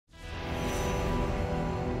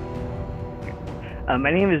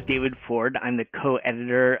My name is David Ford. I'm the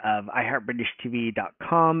co-editor of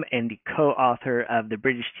iHeartBritishTV.com and the co-author of the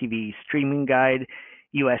British TV Streaming Guide,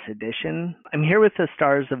 U.S. Edition. I'm here with the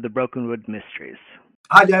stars of the Brokenwood Mysteries.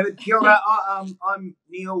 Hi, David. Kia ora. I'm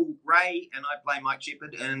Neill Ray, and I play Mike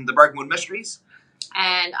Shepherd in the Brokenwood Mysteries.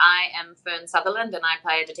 And I am Fern Sutherland, and I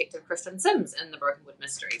play Detective Kristen Sims in the Brokenwood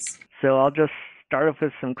Mysteries. So I'll just start off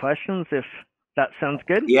with some questions, if that sounds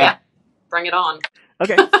good. Yeah. Bring it on.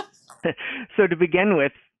 Okay. So to begin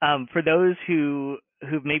with, for those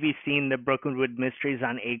who've maybe seen the Brokenwood Mysteries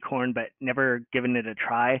on Acorn but never given it a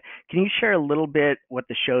try, can you share a little bit what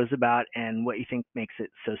the show's about and what you think makes it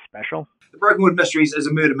so special? The Brokenwood Mysteries is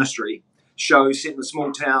a murder mystery show set in a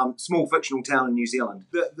small fictional town in New Zealand.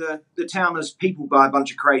 The town is peopled by a bunch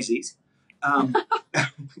of crazies,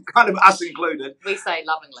 kind of us included. We say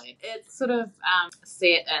lovingly. It's sort of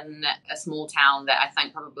set in a small town that I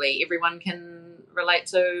think probably everyone can relate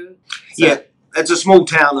to. So. Yeah, it's a small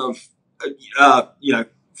town of,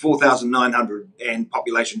 4,900 and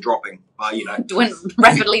population dropping by,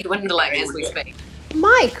 rapidly dwindling as we speak.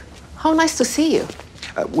 Mike, how nice to see you.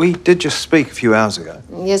 We did just speak a few hours ago.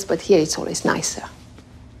 Yes, but here it's always nicer.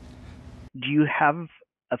 Do you have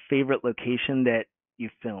a favorite location that you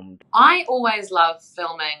filmed? I always love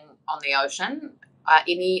filming on the ocean.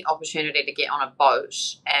 Any opportunity to get on a boat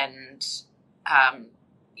and,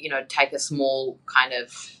 take a small kind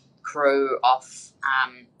of crew off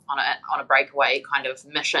on a breakaway kind of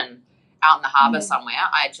mission out in the harbour somewhere,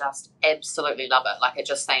 I just absolutely love it. Like, it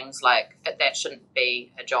just seems like that shouldn't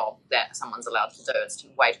be a job that someone's allowed to do. It's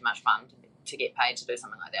way too much fun to get paid to do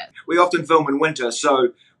something like that. We often film in winter,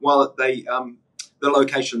 so while the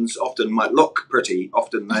locations often might look pretty,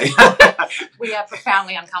 often they... We are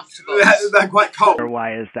profoundly uncomfortable. They're quite cold. Or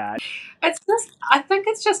why is that? I think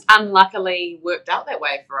it's just unluckily worked out that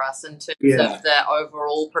way for us in terms of the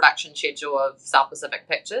overall production schedule of South Pacific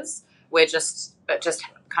Pictures. It just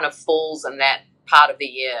kind of falls in that part of the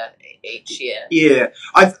year each year. Yeah.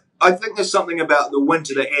 I think there's something about the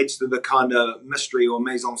winter that adds to the kind of mystery or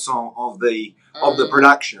mise-en-scène of the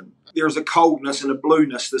production. There's a coldness and a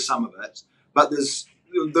blueness to some of it, but there's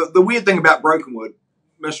the weird thing about Brokenwood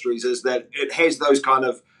Mysteries is that it has those kind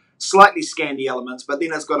of slightly Scandi elements, but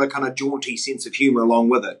then it's got a kind of jaunty sense of humour along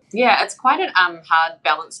with it. Yeah, it's quite an hard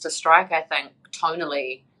balance to strike, I think,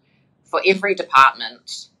 tonally for every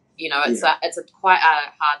department. It's quite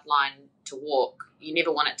a hard line to walk. You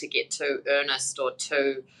never want it to get too earnest or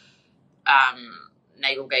too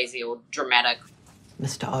navel-gazing or dramatic.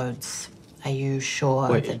 Mr. Oates, are you sure?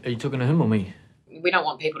 Wait, are you talking to him or me? We don't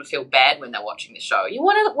want people to feel bad when they're watching the show. You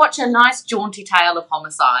want to watch a nice jaunty tale of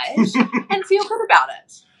homicide and feel good about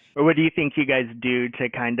it. Or what do you think you guys do to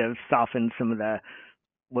kind of soften some of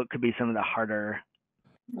what could be some of the harder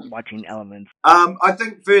watching elements? I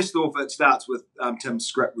think first off it starts with Tim's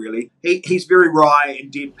script, really. He's very wry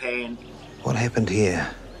and deadpan. What happened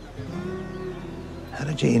here? How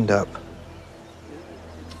did you end up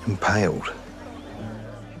impaled?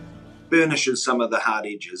 Burnishes some of the hard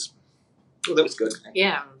edges. Oh, that was good.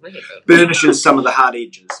 Yeah, really good. Burnishes some of the hard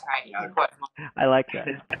edges. Right. I like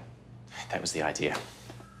that. That was the idea.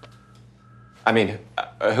 I mean,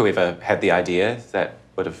 whoever had the idea, that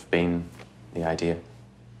would have been the idea.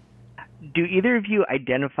 Do either of you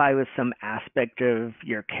identify with some aspect of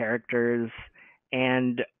your characters,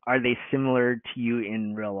 and are they similar to you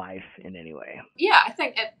in real life in any way? Yeah, I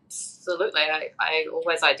think absolutely. I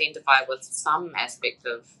always identify with some aspect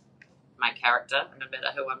of my character, no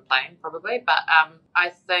matter who I'm playing, probably. But I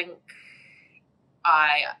think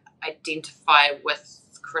I identify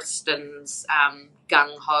with Kristen's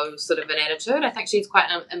gung-ho sort of an attitude. I think she's quite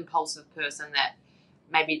an impulsive person that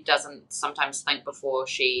maybe doesn't sometimes think before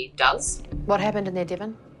she does. What happened in there,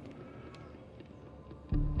 Devon?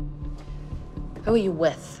 Who are you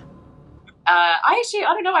with? I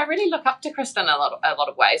don't know. I really look up to Kristen in a lot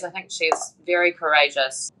of ways. I think she's very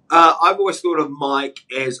courageous. I've always thought of Mike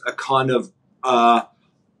as a kind of,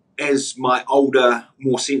 as my older,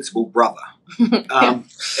 more sensible brother.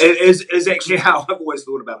 Is actually how I've always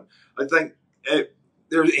thought about him. I think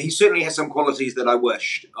he certainly has some qualities that I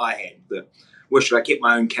wished I had. That wished I kept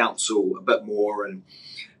my own counsel a bit more and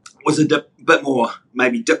was a bit more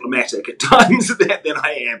maybe diplomatic at times than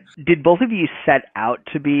I am. Did both of you set out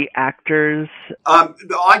to be actors?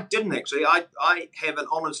 I didn't actually. I have an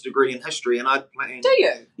honours degree in history and I planned... Do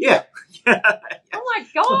you? Yeah. Oh my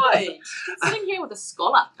God. I'm sitting here with a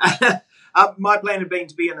scholar. My plan had been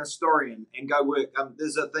to be an historian and go work.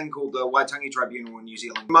 There's a thing called the Waitangi Tribunal in New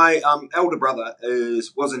Zealand. My elder brother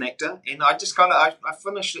was an actor, and I just I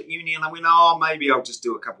finished at uni and I went, maybe I'll just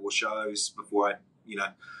do a couple of shows before I,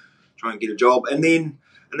 try and get a job. And then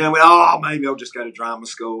And then I went, oh, maybe I'll just go to drama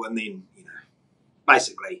school. And then,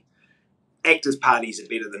 basically, actors' parties are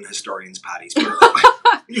better than historians' parties. Put it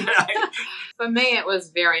that way. For me, it was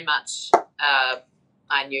very much,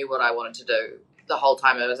 I knew what I wanted to do. The whole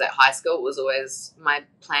time I was at high school, it was always my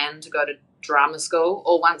plan to go to drama school.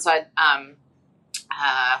 Or once I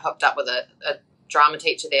hooked up with a drama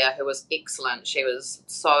teacher there who was excellent. She was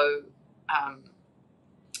so...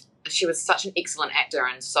 she was such an excellent actor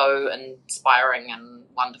and so inspiring and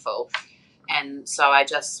wonderful. And so I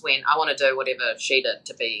just went, I want to do whatever she did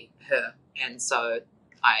to be her. And so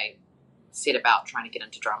I set about trying to get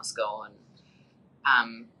into drama school,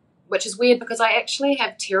 and which is weird because I actually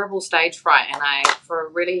have terrible stage fright, and I, for a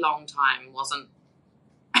really long time, wasn't.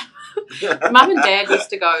 Mum and Dad used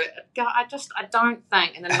to go, I don't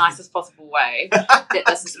think, in the nicest possible way, that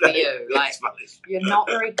this is for you. Like, you're not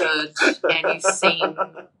very good, and you seem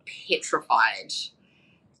petrified.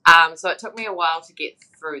 So it took me a while to get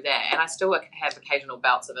through that, and I still have occasional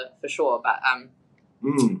bouts of it for sure. But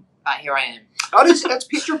here I am. Oh, that's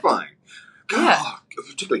petrifying. Yeah,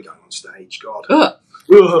 particularly going on stage. God,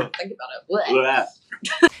 think about it.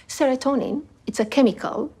 Serotonin, it's a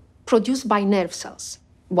chemical produced by nerve cells.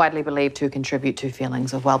 Widely believed to contribute to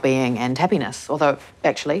feelings of well-being and happiness, although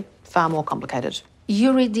actually far more complicated.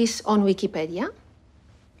 You read this on Wikipedia?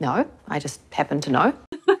 No, I just happen to know.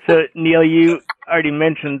 So, Neill, you already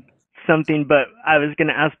mentioned something, but I was going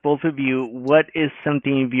to ask both of you, what is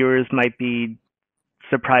something viewers might be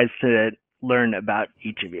surprised to learn about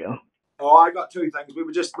each of you? Oh, I got two things. We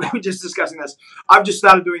were just discussing this. I've just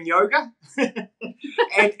started doing yoga,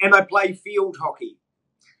 and I play field hockey.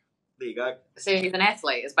 There you go. So he's an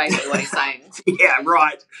athlete, is basically what he's saying. Yeah,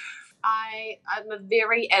 right. I'm a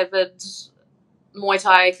very avid Muay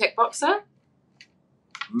Thai kickboxer.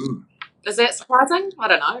 Is that surprising? I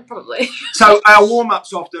don't know, probably. So our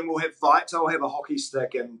warm-ups often will have fights. I'll have a hockey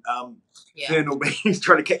stick, and Fern will be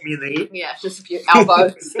trying to kick me in the head. Yeah, just a few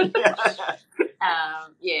elbows.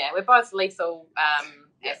 We're both lethal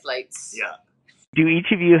athletes. Yeah. Do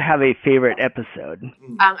each of you have a favorite episode?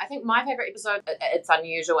 I think my favorite episode, it's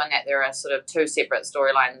unusual in that there are sort of two separate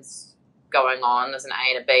storylines going on. There's an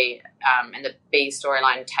A and a B, and the B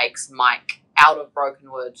storyline takes Mike out of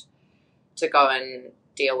Brokenwood to go and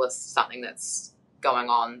deal with something that's going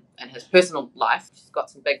on in his personal life. He's got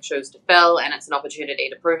some big shoes to fill, and it's an opportunity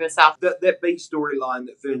to prove herself. That B storyline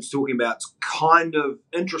that Fern's talking about is kind of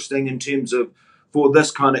interesting in terms of for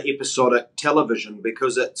this kind of episodic television,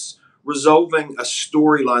 because it's resolving a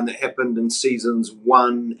storyline that happened in seasons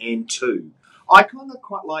 1 and 2. I kind of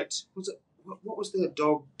quite liked, what was their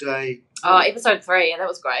Dog Day? Oh, episode 3, yeah, that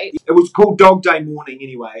was great. It was called Dog Day Morning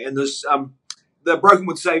anyway, and this the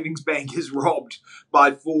Brokenwood Savings Bank is robbed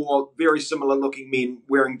by 4 very similar looking men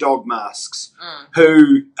wearing dog masks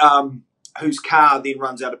whose car then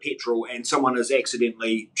runs out of petrol and someone is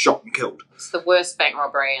accidentally shot and killed. It's the worst bank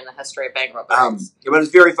robbery in the history of bank robberies. But it's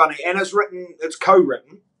very funny, and it's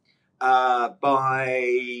co-written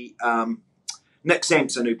by Nick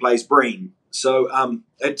Sampson, who plays Breen. So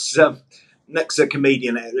Nick's a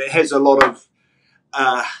comedian. It has a lot of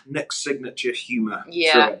Nick's signature humour.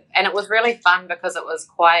 Yeah, and it was really fun because it was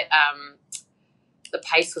quite... the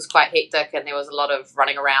pace was quite hectic, and there was a lot of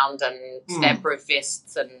running around and stab-proof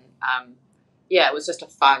vests, and it was just it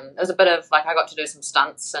was a bit of, like, I got to do some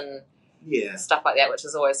stunts and stuff like that, which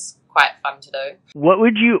is always quite fun to do. What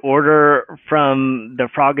would you order from the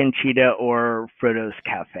Frog and Cheetah or Frodo's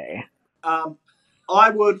Cafe? I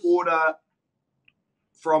would order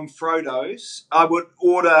from Frodo's. I would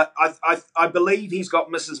order, I believe he's got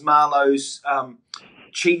Mrs. Marlowe's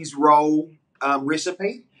cheese roll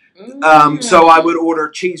recipe. So I would order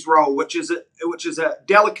a cheese roll, which is a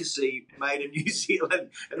delicacy made in New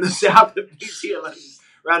Zealand, in the south of New Zealand,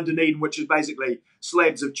 around Dunedin, which is basically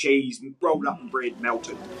slabs of cheese rolled up in bread,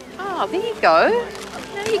 melted. Oh, there you go.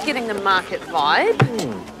 Now you're getting the market vibe.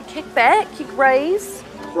 Kick back, kick raise.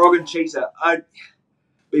 Frog and Cheetah. I'd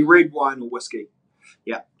be red wine or whiskey.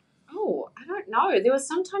 Yeah. Oh, I don't know. There was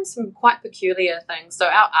sometimes some quite peculiar things. So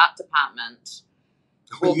our art department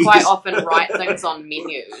will quite often write things on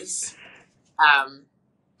menus.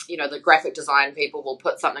 The graphic design people will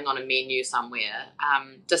put something on a menu somewhere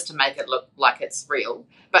just to make it look like it's real.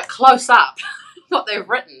 But close up, what they've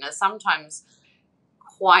written is sometimes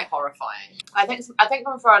quite horrifying. I think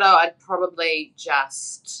from Frodo, I'd probably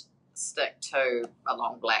just stick to a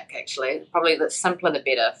long black, actually. Probably the simpler the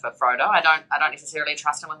better for Frodo. I don't necessarily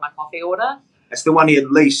trust him with my coffee order. That's the one he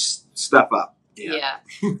at least stuff up. Yeah.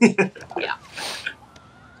 Yeah.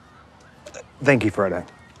 Thank you, Frodo.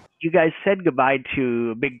 You guys said goodbye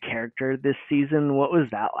to a big character this season. What was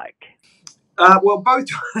that like? Well, both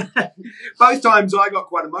both times I got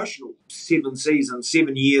quite emotional. 7 seasons,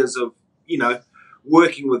 7 years of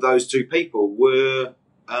working with those two people were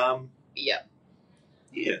Yeah.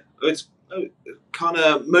 it's kind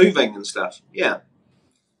of moving and stuff. Yeah.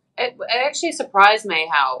 It actually surprised me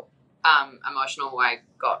how emotional I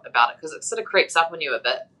got about it, because it sort of creeps up on you a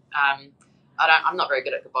bit. I'm not very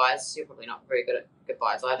good at goodbyes. You're probably not very good at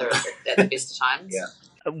goodbyes either at the best of times. Yeah.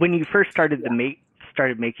 When you first started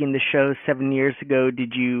started making the show 7 years ago,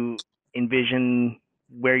 did you envision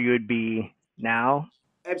where you would be now?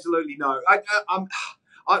 Absolutely no.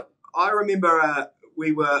 I remember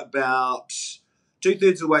we were about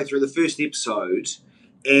 2/3 of the way through the first episode,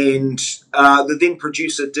 and the then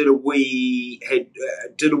producer did a wee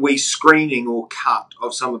screening or cut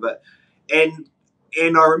of some of it, and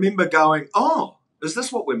I remember going, "Oh, is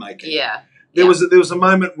this what we're making?" Yeah. There was a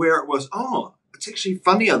moment where it was, "Oh, it's actually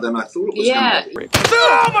funnier than I thought it was going to be."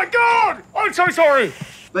 Oh my God! I'm so sorry.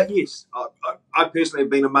 But yes, I personally have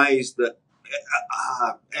been amazed that,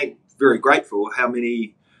 and very grateful how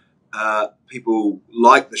many people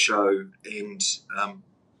like the show and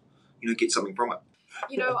get something from it.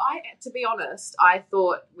 To be honest, I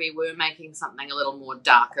thought we were making something a little more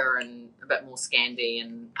darker and a bit more Scandi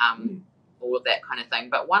and all of that kind of thing.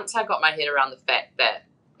 But once I got my head around the fact that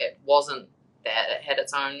it wasn't that, it had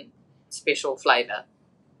its own special flavour,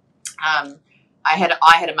 I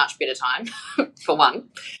had a much better time, for one.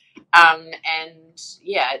 And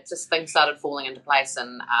yeah, things started falling into place,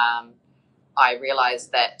 and I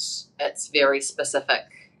realised that its very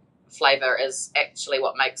specific flavour is actually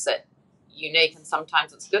what makes it unique, and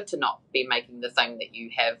sometimes it's good to not be making the thing that you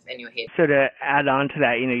have in your head. So to add on to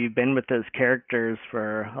that, you've been with those characters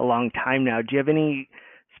for a long time now. Do you have any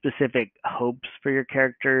specific hopes for your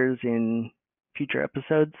characters in future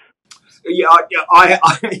episodes? Yeah,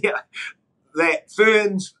 that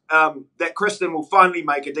Fern's, that Kristen will finally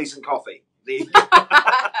make a decent coffee.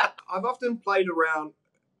 I've often played around.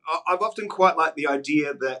 I've often quite liked the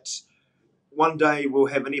idea that one day we'll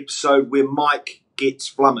have an episode where Mike gets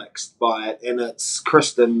flummoxed by it, and it's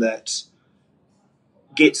Kristen that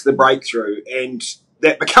gets the breakthrough, and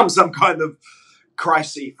that becomes some kind of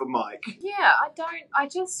crisis for Mike. Yeah,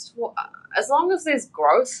 as long as there's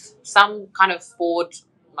growth, some kind of forward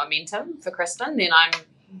momentum for Kristen, then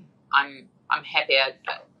I'm happy.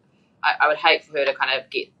 I would hate for her to kind of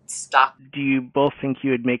get stuck. Do you both think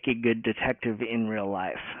you would make a good detective in real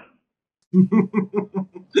life?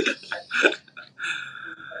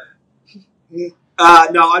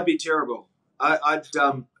 No, I'd be terrible. I'd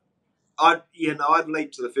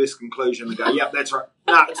leap to the first conclusion and go, "Yep, that's right.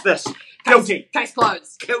 No, it's this. Guilty. Case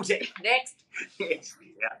closed. Guilty. Next." Yes.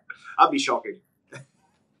 Yeah. I'd be shocking.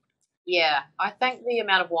 Yeah, I think the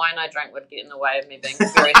amount of wine I drank would get in the way of me being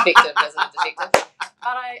very effective as a detective.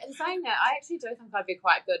 But in saying that, I actually do think I'd be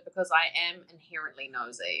quite good, because I am inherently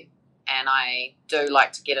nosy, and I do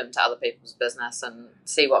like to get into other people's business and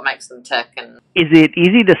see what makes them tick. And is it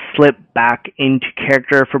easy to slip back into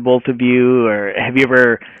character for both of you, or have you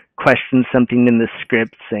ever questioned something in the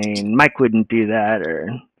script saying Mike wouldn't do that, or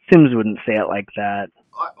Sims wouldn't say it like that?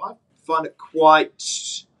 I find it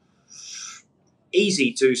quite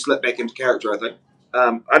easy to slip back into character, I think.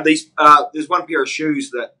 At least there's one pair of shoes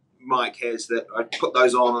that Mike has that I put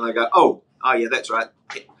those on and I go, oh yeah, that's right.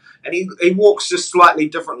 And he walks just slightly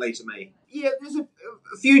differently to me. Yeah, there's a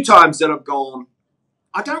few times that I've gone,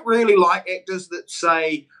 I don't really like actors that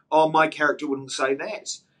say, oh, my character wouldn't say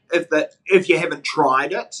that. If you haven't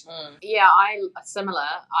tried it. Yeah, similar.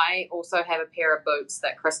 I also have a pair of boots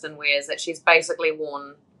that Kristen wears that she's basically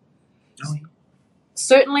worn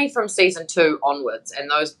certainly from season 2 onwards, and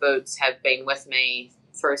those boots have been with me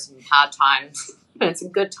through some hard times and some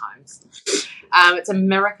good times. It's a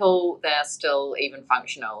miracle they're still even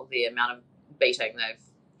functional, the amount of beating they've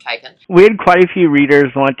taken. We had quite a few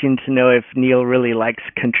readers wanting to know if Neill really likes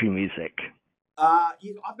country music.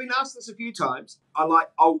 I've been asked this a few times. I like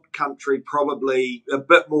old country probably a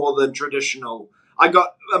bit more than traditional. I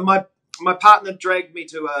got my partner dragged me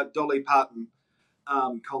to a Dolly Parton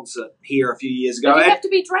concert here a few years ago. Did you have to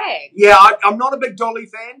be dragged? Yeah, I'm not a big Dolly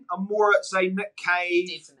fan. I'm more at, say, Nick Cave.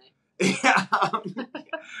 Definitely. Yeah,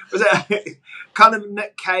 was that kind of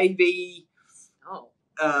Nick Cavey? Oh.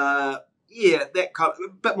 Yeah, that kind of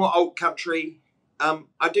a bit more old country.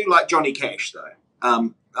 I do like Johnny Cash though.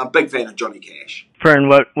 I'm a big fan of Johnny Cash. Fern,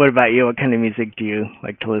 what about you? What kind of music do you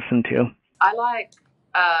like to listen to? I like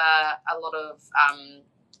a lot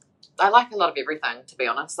of everything, to be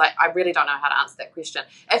honest. Like, I really don't know how to answer that question.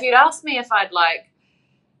 If you'd asked me if I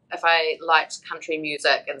liked country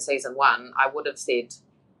music in season 1, I would have said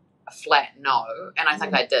a flat no, and I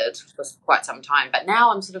think I did for quite some time. But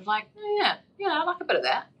now I'm sort of like, oh, yeah, I like a bit of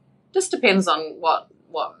that. Just depends on what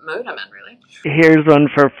mood I'm in, really. Here's one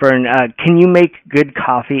for Fern. Can you make good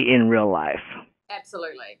coffee in real life?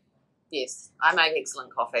 Absolutely. Yes, I make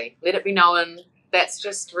excellent coffee. Let it be known. That's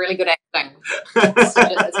just really good acting.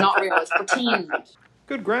 It's not real. It's pretend.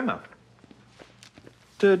 Good grammar.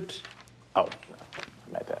 Oh, I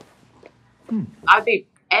made that. I'd be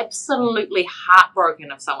absolutely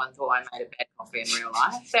heartbroken if someone thought I made a bad coffee in real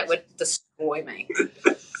life. That would destroy me.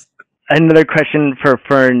 Another question for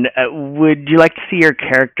Fern. Would you like to see your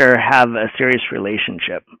character have a serious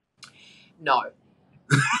relationship? No.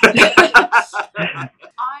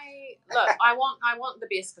 I want the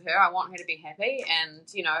best for her. I want her to be happy, and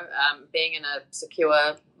being in a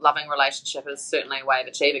secure, loving relationship is certainly a way of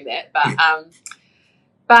achieving that.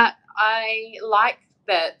 But I like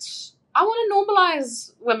that. I want to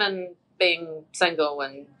normalise women being single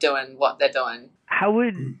and doing what they're doing. How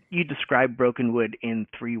would you describe Brokenwood in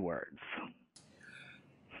 3 words?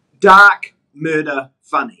 Dark, murder,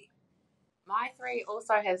 funny. My 3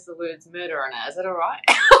 also has the words murder in it. Is it all right?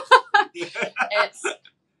 It's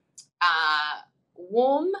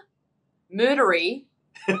warm, murdery,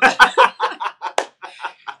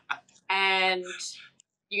 and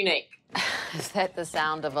unique. Is that the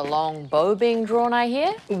sound of a long bow being drawn, I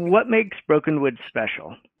hear? What makes Brokenwood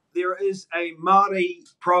special? There is a Māori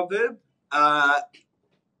proverb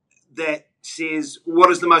that says,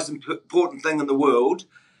 what is the most important thing in the world?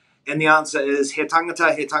 And the answer is he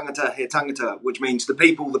tangata, he tangata, he tangata, which means the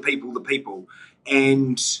people, the people, the people.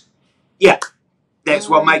 And yeah, that's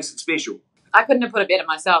what makes it special. I couldn't have put it better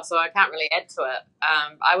myself, so I can't really add to it.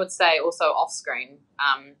 I would say also off screen,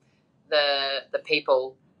 the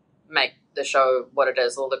people make the show what it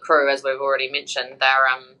is, or the crew, as we've already mentioned.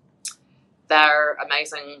 They're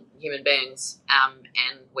amazing human beings,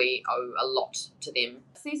 and we owe a lot to them.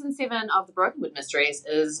 Season 7 of the Brokenwood Mysteries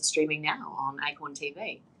is streaming now on Acorn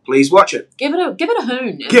TV. Please watch it. Give it a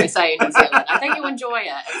hoon, as we say in New Zealand. I think you'll enjoy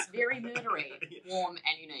it. It's very murdery, warm,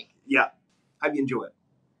 and unique. Yeah, hope you enjoy it.